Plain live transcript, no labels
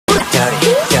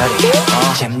자리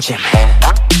잼잼해.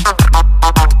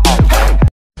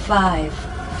 5, 4,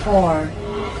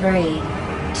 3, 2,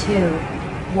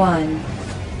 1.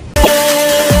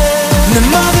 난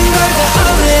모든 걸 다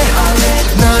all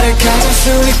너를 가질 수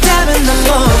있다면 난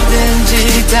뭐든지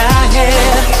다 해.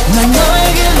 난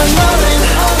너에게만 all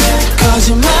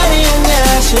거짓말이 아니야.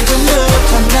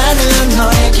 지금부터 나는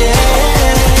너에게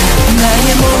나의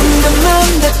모든 것만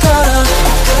다 걸어.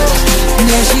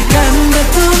 내 시간 다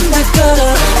돈 다 걸어.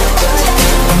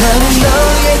 나는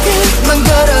너에게만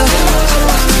걸어.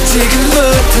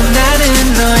 지금부터 나는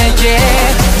너에게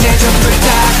내 전부 다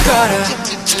걸어.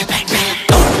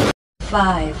 5,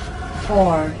 4,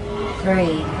 3,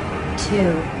 2,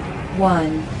 1.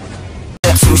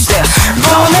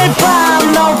 오늘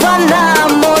밤 너와 나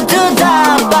모두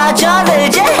다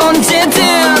빠져들지.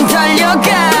 언제든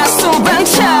달려가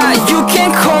소방차 You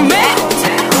can call me.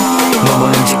 몸을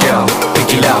움직여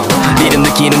Pick it up. 이름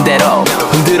느끼는 대로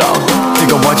흔들어.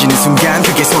 뜨거워지는 순간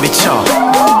크게 소리쳐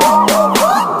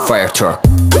Fire truck.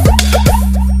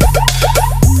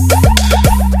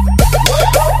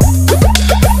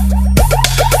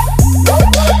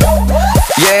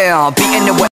 Yeah, be in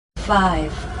the way.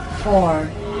 5, 4,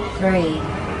 3,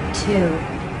 2,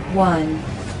 1.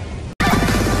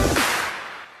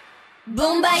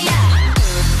 Bombaya.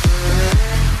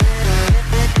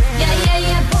 Yeah, yeah,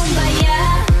 yeah, bombaya.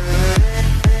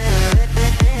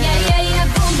 Yeah, yeah, yeah,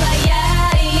 bombaya.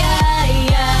 Yeah,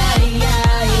 yeah,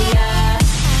 yeah, yeah.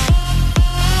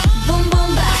 Boom,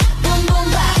 bomba, boom,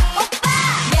 bomba. Oppa.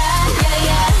 Yeah, yeah,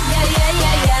 yeah, yeah, yeah,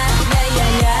 yeah, yeah,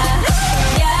 yeah, yeah.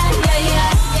 Yeah, yeah,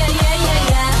 yeah, yeah, yeah, yeah,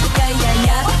 yeah, yeah, yeah,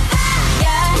 yeah.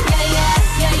 Yeah, yeah, yeah,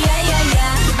 yeah, yeah, yeah, yeah,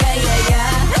 yeah, yeah, yeah.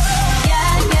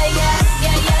 Yeah, yeah, yeah,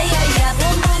 yeah, yeah, yeah, yeah.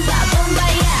 Boom, bomba, bomba,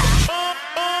 yeah.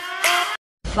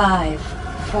 5,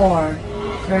 4,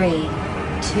 3,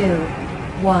 2,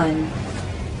 1.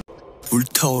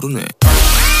 불타오르네.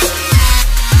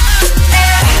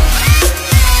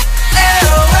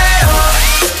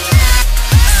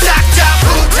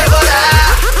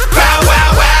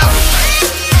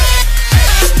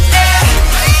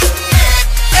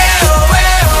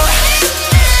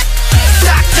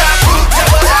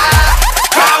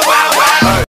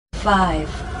 Five,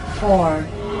 four,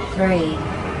 three,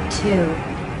 two,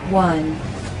 one.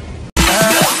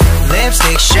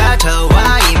 Lipstick shadow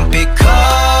와인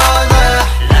피콜라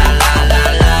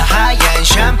라라라라 하얀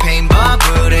샴페인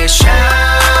버블의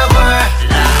샤워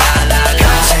라라라라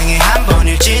평생에 한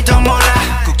번일지도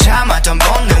몰라 꾹 참았던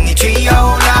본능이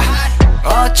튀어올라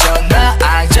어쩌나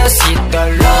I just hit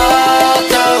the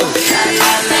lotto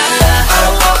라라라라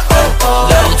lotto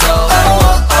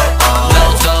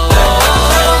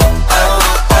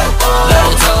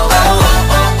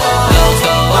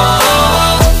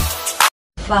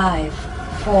 5,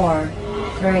 4,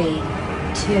 3,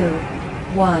 2,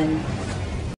 1.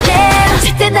 Yeah,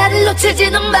 절대 나를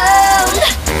놓치지는 마. Good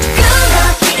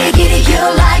luck, kitty kitty, you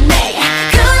like me.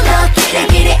 Good luck, kitty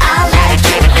kitty, I like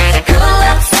you. Good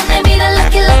luck, 손 내밀어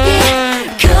lucky lucky.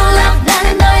 Good luck,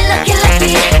 나는 너의 lucky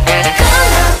lucky.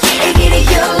 Good luck, kitty kitty,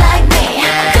 you like me.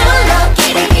 Good luck,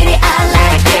 kitty kitty, I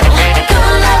like you.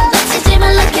 Good luck,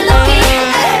 놓치지만 lucky lucky.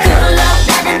 Good luck,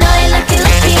 나는 너의 lucky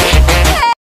lucky.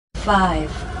 5,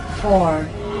 4,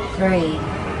 3,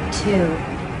 2,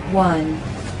 1.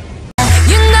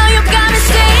 You know you got me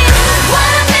saying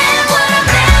what a man, what a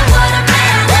man, what a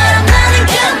man, what a man, a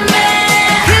good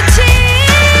man. 그치?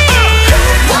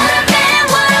 What a man,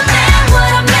 what a man,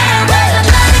 what a man, what a man, a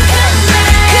good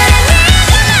man. 그래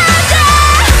네가 맞아.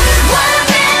 What a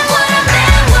man, what a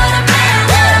man, what a man,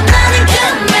 what a man, a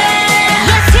good man.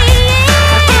 Yes he is.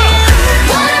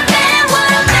 What a man,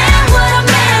 what a man, what a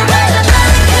man, what a man, a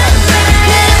good man.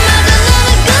 그래 맞아 너는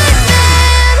good man.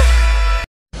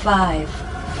 5,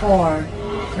 4,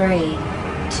 3,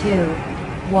 2,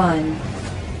 1.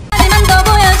 하지만 더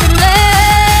보여줄래.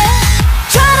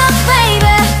 Turn up baby,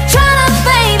 turn up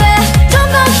baby, 좀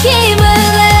더 힘을 내.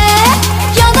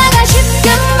 여자가 쉽게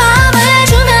마음을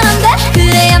주면 안 돼.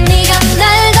 그래야 네가 날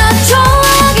더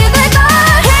좋아하게 될걸.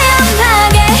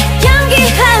 태연하게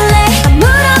연기할래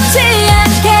아무렇지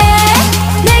않게.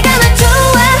 내가 널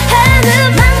좋아하는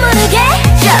막 모르게.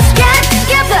 Just get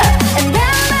together and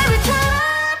then baby turn up.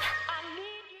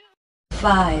 5,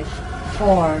 4,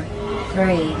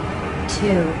 3, 2,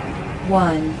 1.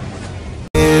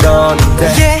 예쁜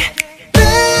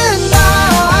날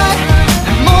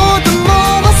모두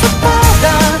모아서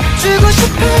받아주고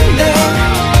싶은데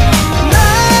너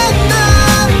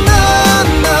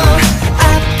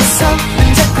앞에서 난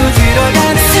자꾸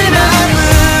들어가는 술을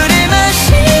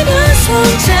마시면서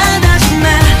혼자나지 마.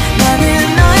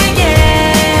 나는 너에게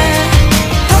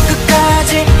더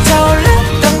끝까지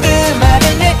떠올랐던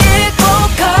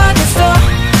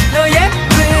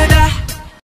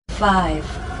 5,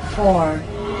 4,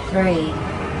 3,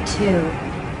 2,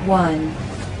 1.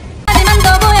 하지만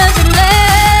더 보여줄래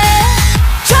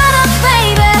Turn up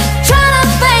baby Turn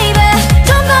up baby 좀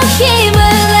더 힘을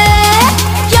내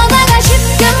여자가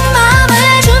쉽게 마음을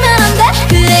주면 안 돼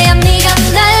그래야 네가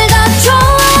날 더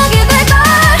좋아하게 될걸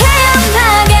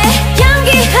태연하게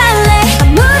연기할래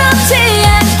아무렇지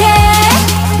않게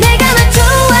내가 널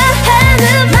좋아하는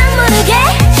막 모르게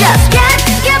Just get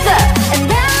together and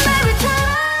then baby turn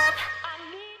up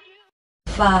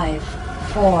 5,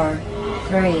 4,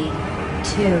 3,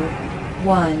 2,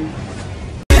 1.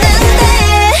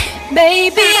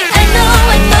 Baby, I know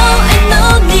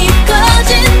네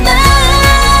거짓말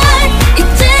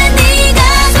이제 네가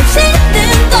좀 싫은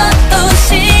것도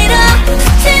싫어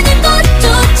스치는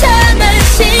것조차 난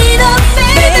싫어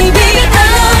Baby,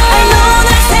 I know 널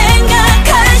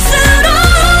생각할수록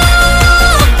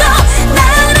더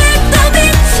나를 또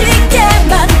미치게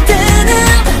만드는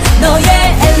너의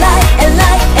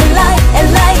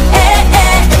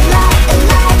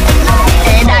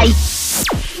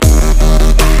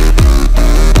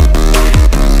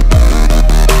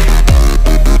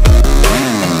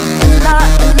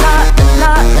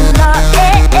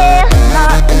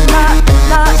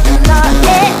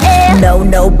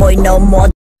No boy no more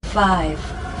 5,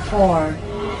 4,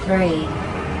 3,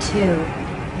 2,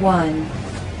 1.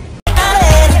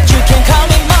 You can call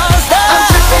me Monsta I'm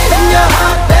trapped in your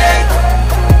heart babe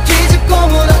뒤집고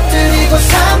무너뜨리고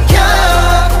삼켜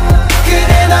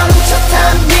그래 난 훔쳤단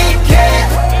니게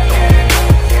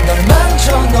널 만져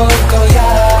놓을 거야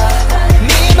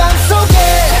네 맘속에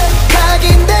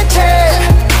각인된 채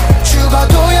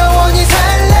죽어도 영원히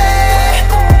살래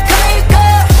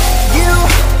You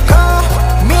call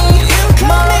me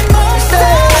Monsta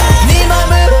네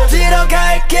맘으로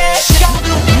들어갈게